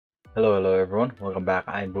Hello everyone. Welcome back.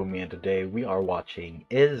 I'm Boomy and today we are watching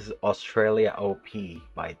Is Australia OP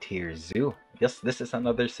by TierZoo. Yes, this is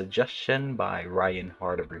another suggestion by Ryan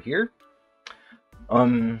Hart over here.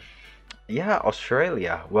 Um, yeah,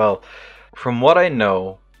 Australia. Well, from what I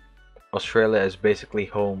know, Australia is basically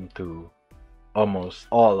home to almost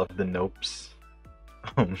all of the nopes.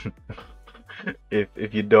 Um,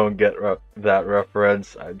 if you don't get that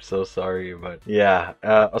reference, I'm so sorry, but yeah,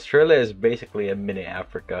 Australia is basically a mini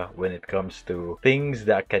Africa when it comes to things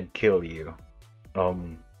that can kill you.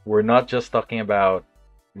 We're not just talking about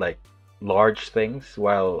like large things.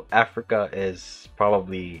 While Africa is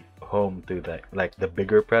probably home to the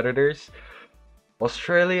bigger predators,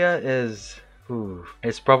 Australia is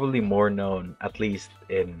probably more known, at least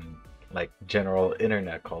in like general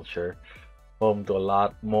internet culture, home to a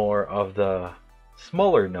lot more of the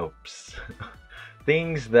smaller nopes.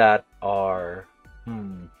 Things that are,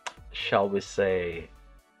 shall we say,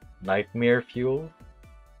 nightmare fuel.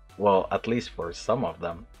 Well, at least for some of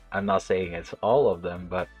them. I'm not saying it's all of them,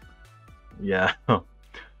 but yeah.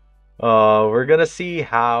 We're gonna see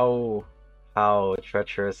how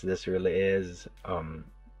treacherous this really is.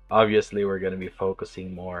 Obviously we're gonna be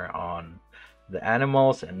focusing more on the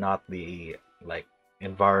animals and not the like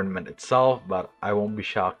environment itself, but I won't be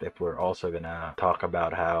shocked if we're also gonna talk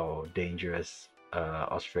about how dangerous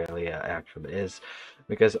Australia actually is,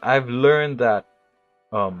 because I've learned that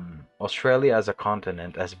Australia as a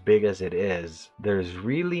continent, as big as it is, there's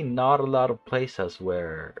really not a lot of places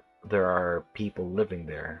where there are people living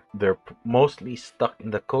there. They're mostly stuck in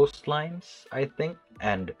the coastlines, I think.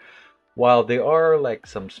 And while there are like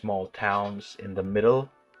some small towns in the middle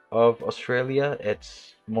of Australia,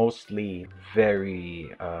 it's mostly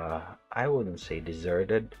very, I wouldn't say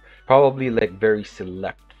deserted. Probably like very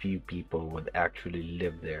select few people would actually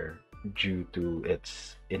live there due to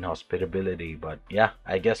its inhospitability. But yeah,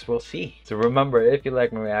 I guess we'll see. So remember, if you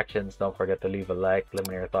like my reactions, don't forget to leave a like, let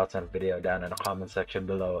me know your thoughts on the video down in the comment section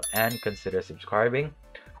below, and consider subscribing.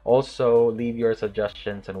 Also, leave your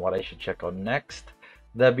suggestions on what I should check out next.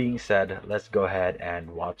 That being said, let's go ahead and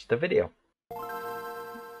watch the video.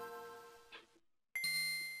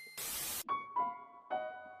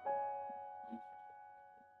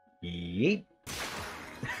 Yeet.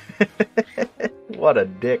 What a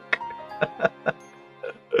dick.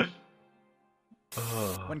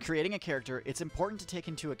 When creating a character, it's important to take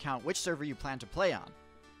into account which server you plan to play on,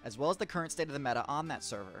 as well as the current state of the meta on that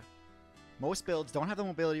server. Most builds don't have the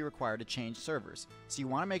mobility required to change servers, so you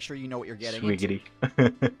want to make sure you know what you're getting Swiggity.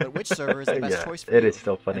 into. But which server is the best Yeah, choice for it you, is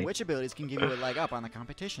still funny. and which abilities can give you a leg up on the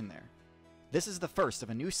competition there. This is the first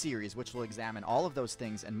of a new series which will examine all of those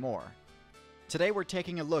things and more. Today we're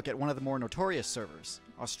taking a look at one of the more notorious servers,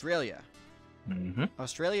 Australia.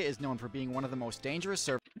 Australia is known for being one of the most dangerous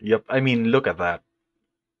servers. Yep, I mean, look at that.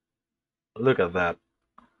 Look at that.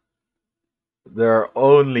 There are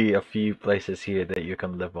only a few places here that you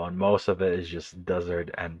can live on. Most of it is just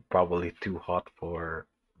desert and probably too hot for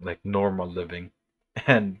like normal living.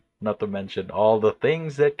 And not to mention all the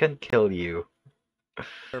things that can kill you.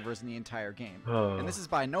 Servers in the entire game, and this is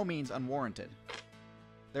by no means unwarranted.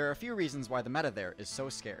 There are a few reasons why the meta there is so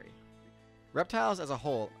scary. Reptiles as a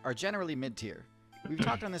whole are generally mid-tier. We've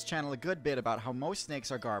talked on this channel a good bit about how most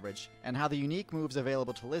snakes are garbage, and how the unique moves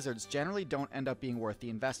available to lizards generally don't end up being worth the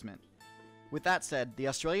investment. With that said, the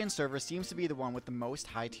Australian server seems to be the one with the most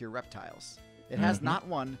high-tier reptiles. It has not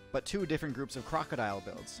one, but two different groups of crocodile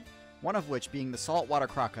builds, one of which being the saltwater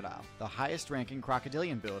crocodile, the highest-ranking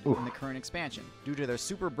crocodilian build in the current expansion, due to their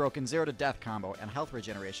super broken 0-to-death combo and health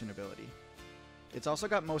regeneration ability. It's also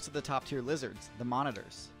got most of the top-tier lizards, the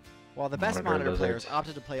monitors. While the best monitor players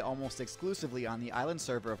opted to play almost exclusively on the island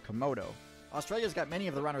server of Komodo, Australia's got many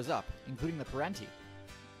of the runners-up, including the Parenti.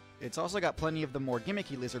 It's also got plenty of the more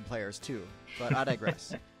gimmicky lizard players too, but I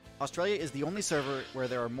digress. Australia is the only server where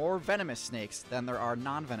there are more venomous snakes than there are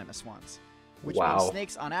non-venomous ones, which means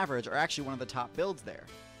snakes on average are actually one of the top builds there.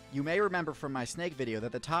 You may remember from my snake video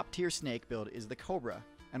that the top tier snake build is the Cobra,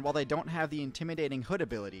 and while they don't have the intimidating hood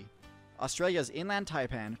ability, Australia's inland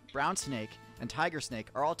taipan, brown snake, and tiger snake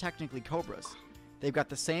are all technically cobras. They've got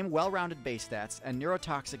the same well-rounded base stats and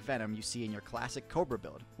neurotoxic venom you see in your classic Cobra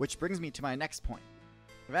build, which brings me to my next point.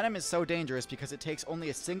 Venom is so dangerous because it takes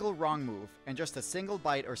only a single wrong move and just a single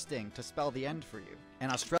bite or sting to spell the end for you.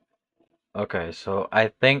 And Australia. Okay, so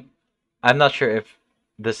I'm not sure if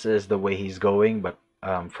this is the way he's going, but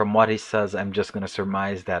from what he says, I'm just gonna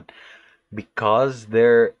surmise that because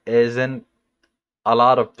there isn't a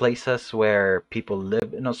lot of places where people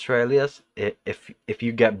live in Australia, if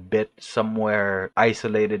you get bit somewhere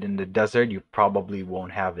isolated in the desert, you probably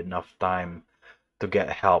won't have enough time to get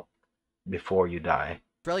help before you die.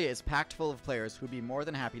 Australia is packed full of players who'd be more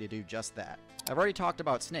than happy to do just that. I've already talked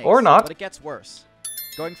about snakes, Or not. but it gets worse.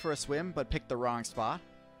 Going for a swim but picked the wrong spot?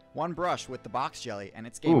 One brush with the box jelly and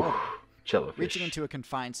it's game over. Jellyfish. Reaching into a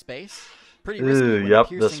confined space? Pretty risky when yep, a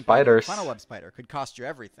piercing the spiders. funnel web spider could cost you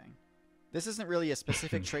everything. This isn't really a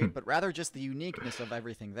specific trait, but rather just the uniqueness of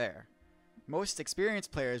everything there. Most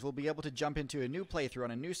experienced players will be able to jump into a new playthrough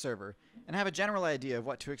on a new server and have a general idea of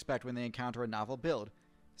what to expect when they encounter a novel build,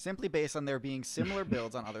 simply based on there being similar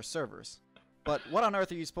builds on other servers. But what on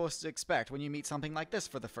earth are you supposed to expect when you meet something like this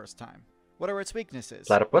for the first time? What are its weaknesses?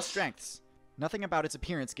 Platypus? Its strengths? Nothing about its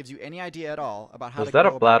appearance gives you any idea at all about how Was to that go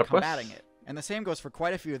a about platypus? combating it. And the same goes for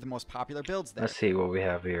quite a few of the most popular builds there. Let's see what we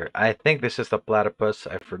have here. I think this is the platypus.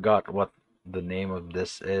 I forgot what the name of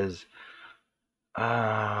this is.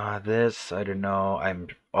 This, I don't know.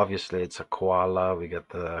 Obviously it's a koala. We got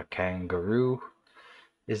the kangaroo.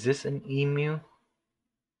 Is this an emu?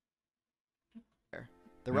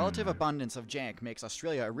 The relative abundance of jank makes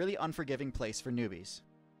Australia a really unforgiving place for newbies.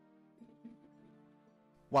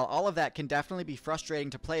 While all of that can definitely be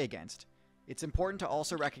frustrating to play against, it's important to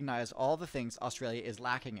also recognize all the things Australia is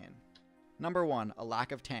lacking in. Number 1, a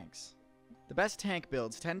lack of tanks. The best tank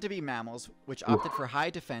builds tend to be mammals, which opted for high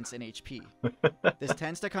defense and HP. This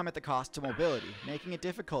tends to come at the cost to mobility, making it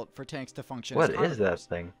difficult for tanks to function as carnivores. What is that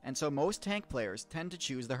thing? And so most tank players tend to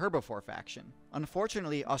choose the herbivore faction.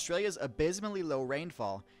 Unfortunately, Australia's abysmally low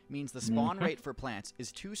rainfall means the spawn rate for plants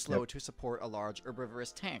is too slow to support a large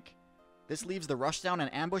herbivorous tank. This leaves the rushdown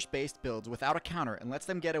and ambush-based builds without a counter and lets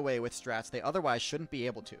them get away with strats they otherwise shouldn't be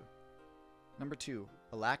able to. Number 2,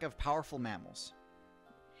 a lack of powerful mammals.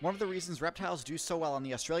 One of the reasons reptiles do so well on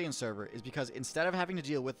the Australian server is because instead of having to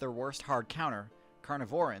deal with their worst hard counter,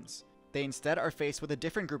 carnivorans, they instead are faced with a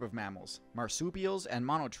different group of mammals, marsupials and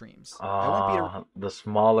monotremes. I won't beat the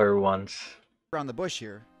smaller ones. around the bush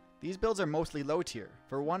here. These builds are mostly low tier,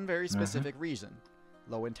 for one very specific reason: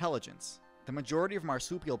 low intelligence. The majority of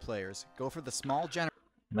marsupial players go for the small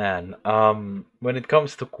Man, when it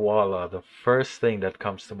comes to koala, the first thing that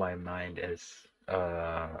comes to my mind is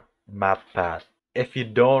MatPat. If you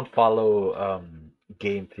don't follow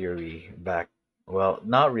game theory back, well,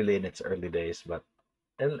 not really in its early days, but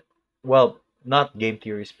well, not game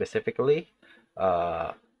theory specifically.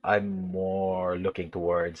 I'm more looking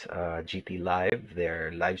towards GT Live,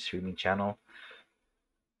 their live streaming channel.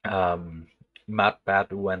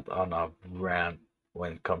 MatPat went on a rant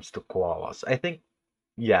when it comes to koalas. I think,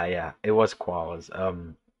 yeah, it was koalas.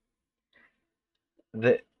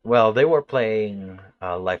 They were playing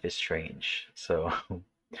Life is Strange, so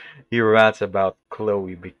he rants about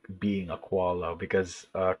Chloe being a koala because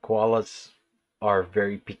koalas are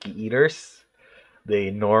very picky eaters.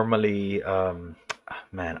 They normally,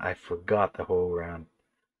 man, I forgot the whole rant,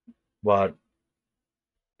 but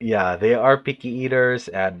yeah, they are picky eaters,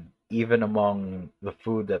 and even among the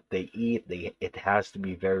food that they eat, it has to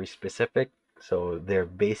be very specific. So they're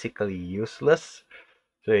basically useless.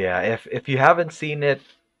 So yeah, if you haven't seen it,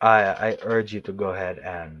 I urge you to go ahead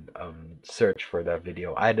and search for that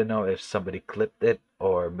video. I don't know if somebody clipped it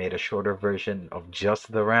or made a shorter version of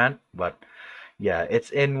just the rant, but yeah,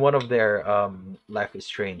 it's in one of their Life is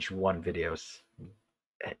Strange 1 videos.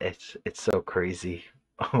 It's so crazy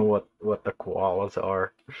what the koalas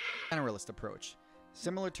are. generalist approach,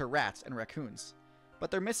 similar to rats and raccoons. But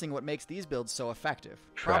they're missing what makes these builds so effective: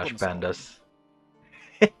 Trash problem-solving. pandas.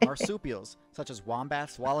 Marsupials, such as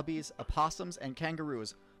wombats, wallabies, opossums, and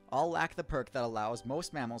kangaroos, all lack the perk that allows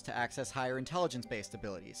most mammals to access higher intelligence-based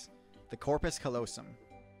abilities, the corpus callosum.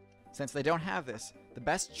 Since they don't have this, the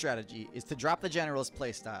best strategy is to drop the generalist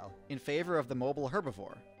playstyle in favor of the mobile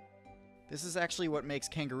herbivore. This is actually what makes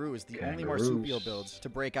kangaroos the only marsupial builds to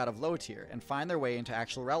break out of low tier and find their way into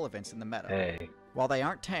actual relevance in the meta. Hey, While they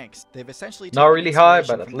aren't tanks, they've essentially not taken really high,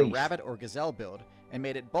 inspiration but at from the least. rabbit or gazelle build and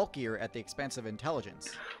made it bulkier at the expense of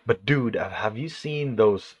intelligence. But dude, have you seen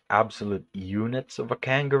those absolute units of a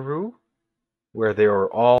kangaroo? Where they are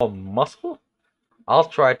all muscle? I'll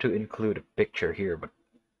try to include a picture here, but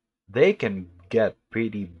they can get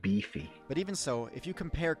pretty beefy. But even so, if you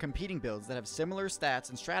compare competing builds that have similar stats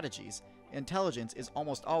and strategies, intelligence is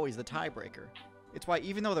almost always the tiebreaker. It's why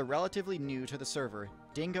even though they're relatively new to the server,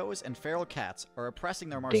 dingoes and feral cats are oppressing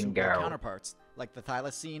their marsupial counterparts like the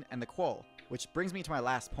thylacine and the quoll, which brings me to my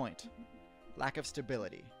last point: lack of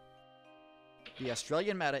stability. The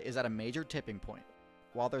Australian meta is at a major tipping point.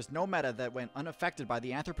 While there's no meta that went unaffected by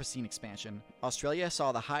the Anthropocene expansion, Australia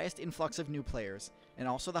saw the highest influx of new players and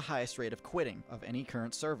also the highest rate of quitting of any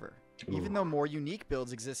current server. Even though more unique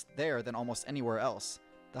builds exist there than almost anywhere else,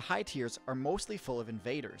 the high tiers are mostly full of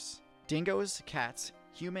invaders. Dingoes, cats,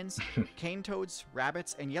 Humans, cane toads,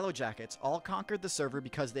 rabbits, and yellow jackets all conquered the server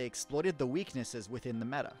because they exploited the weaknesses within the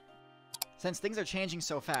meta. Since things are changing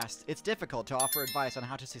so fast, it's difficult to offer advice on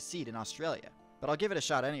how to succeed in Australia, but I'll give it a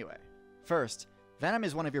shot anyway. First, Venom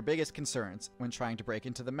is one of your biggest concerns when trying to break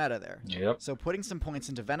into the meta there, so putting some points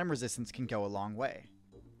into Venom resistance can go a long way.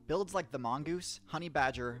 Builds like the Mongoose, Honey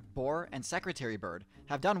Badger, Boar, and Secretary Bird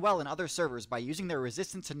have done well in other servers by using their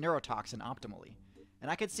resistance to neurotoxin optimally, and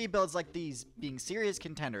I could see builds like these being serious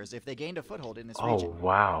contenders if they gained a foothold in this region. Oh,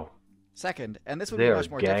 wow. Second, and this would be much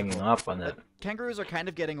more difficult, up on it. Kangaroos are kind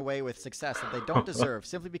of getting away with success that they don't deserve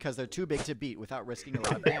simply because they're too big to beat without risking a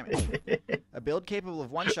lot of damage. A build capable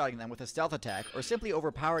of one-shotting them with a stealth attack, or simply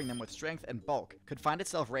overpowering them with strength and bulk, could find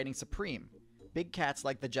itself reigning supreme. Big cats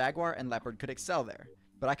like the jaguar and leopard could excel there,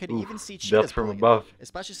 but I could even see cheetahs from pulling above, it off,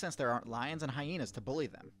 especially since there aren't lions and hyenas to bully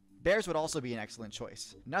them. Bears would also be an excellent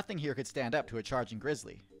choice. Nothing here could stand up to a charging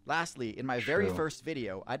grizzly. Lastly, in my very first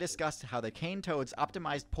video, I discussed how the cane toad's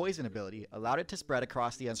optimized poison ability allowed it to spread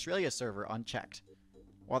across the Australia server unchecked.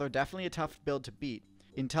 While they're definitely a tough build to beat,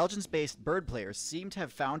 intelligence-based bird players seem to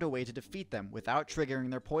have found a way to defeat them without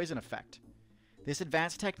triggering their poison effect. This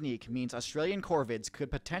advanced technique means Australian corvids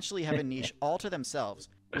could potentially have a niche all to themselves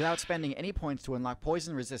without spending any points to unlock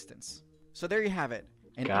poison resistance. So there you have it,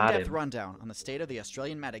 an in-depth rundown on the state of the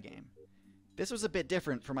Australian metagame. This was a bit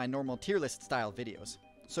different from my normal tier list style videos,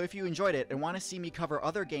 so if you enjoyed it and want to see me cover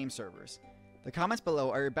other game servers, the comments below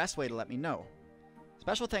are your best way to let me know.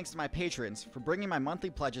 Special thanks to my patrons for bringing my monthly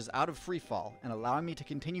pledges out of freefall and allowing me to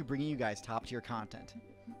continue bringing you guys top tier content.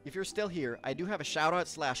 If you're still here, I do have a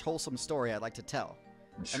shoutout / wholesome story I'd like to tell.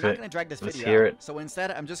 I'm not going to drag this video out, so instead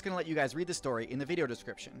I'm just going to let you guys read the story in the video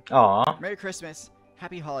description. Aww. Merry Christmas,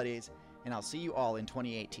 Happy Holidays, and I'll see you all in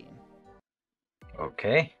 2018.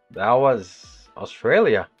 Okay, that was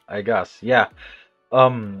Australia, I guess. Yeah.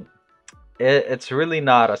 It's really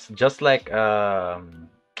not just like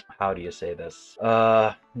how do you say this?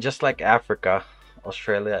 Just like Africa,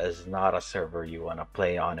 Australia is not a server you want to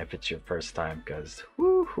play on if it's your first time, because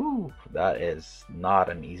that is not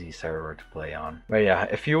an easy server to play on. But yeah,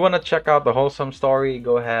 if you want to check out the wholesome story,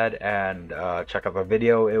 go ahead and check out the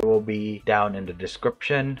video. It will be down in the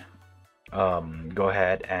description. Go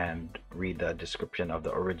ahead and read the description of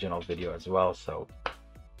the original video as well. So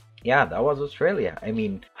yeah, that was Australia. I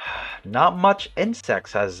mean, not much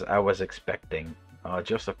insects as I was expecting.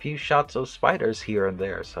 Just a few shots of spiders here and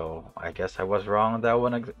there, so I guess I was wrong on that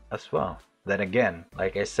one as well. Then again,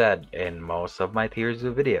 like I said in most of my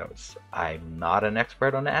TierZoo videos, I'm not an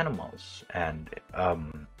expert on animals, and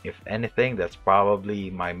if anything, that's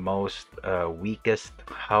probably my most weakest,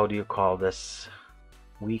 how do you call this,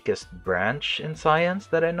 weakest branch in science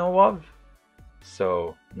that I know of.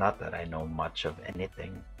 So not that I know much of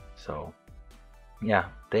anything, so yeah,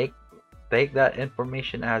 take that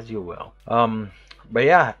information as you will. But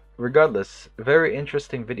yeah, regardless, very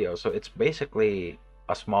interesting video. So it's basically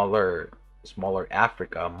a smaller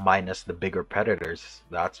Africa minus the bigger predators.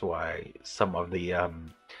 That's why some of the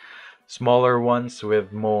smaller ones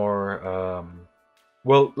with more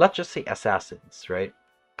well, let's just say assassins, right?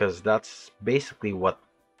 Because that's basically what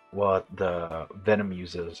the Venom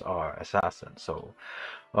users are, assassins. So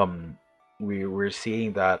we're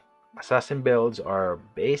seeing that assassin builds are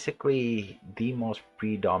basically the most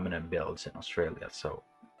predominant builds in Australia. So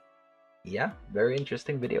yeah, very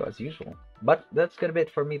interesting video as usual. But that's gonna be it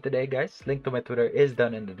for me today, guys. Link to my Twitter is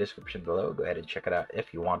down in the description below. Go ahead and check it out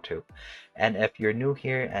if you want to. And if you're new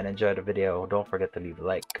here and enjoyed the video, don't forget to leave a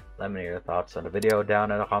like. Let me know your thoughts on the video down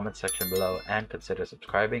in the comment section below, and consider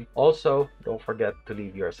subscribing. Also, don't forget to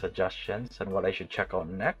leave your suggestions on what I should check out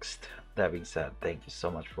next. That being said, thank you so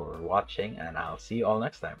much for watching, and I'll see you all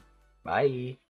next time. Bye.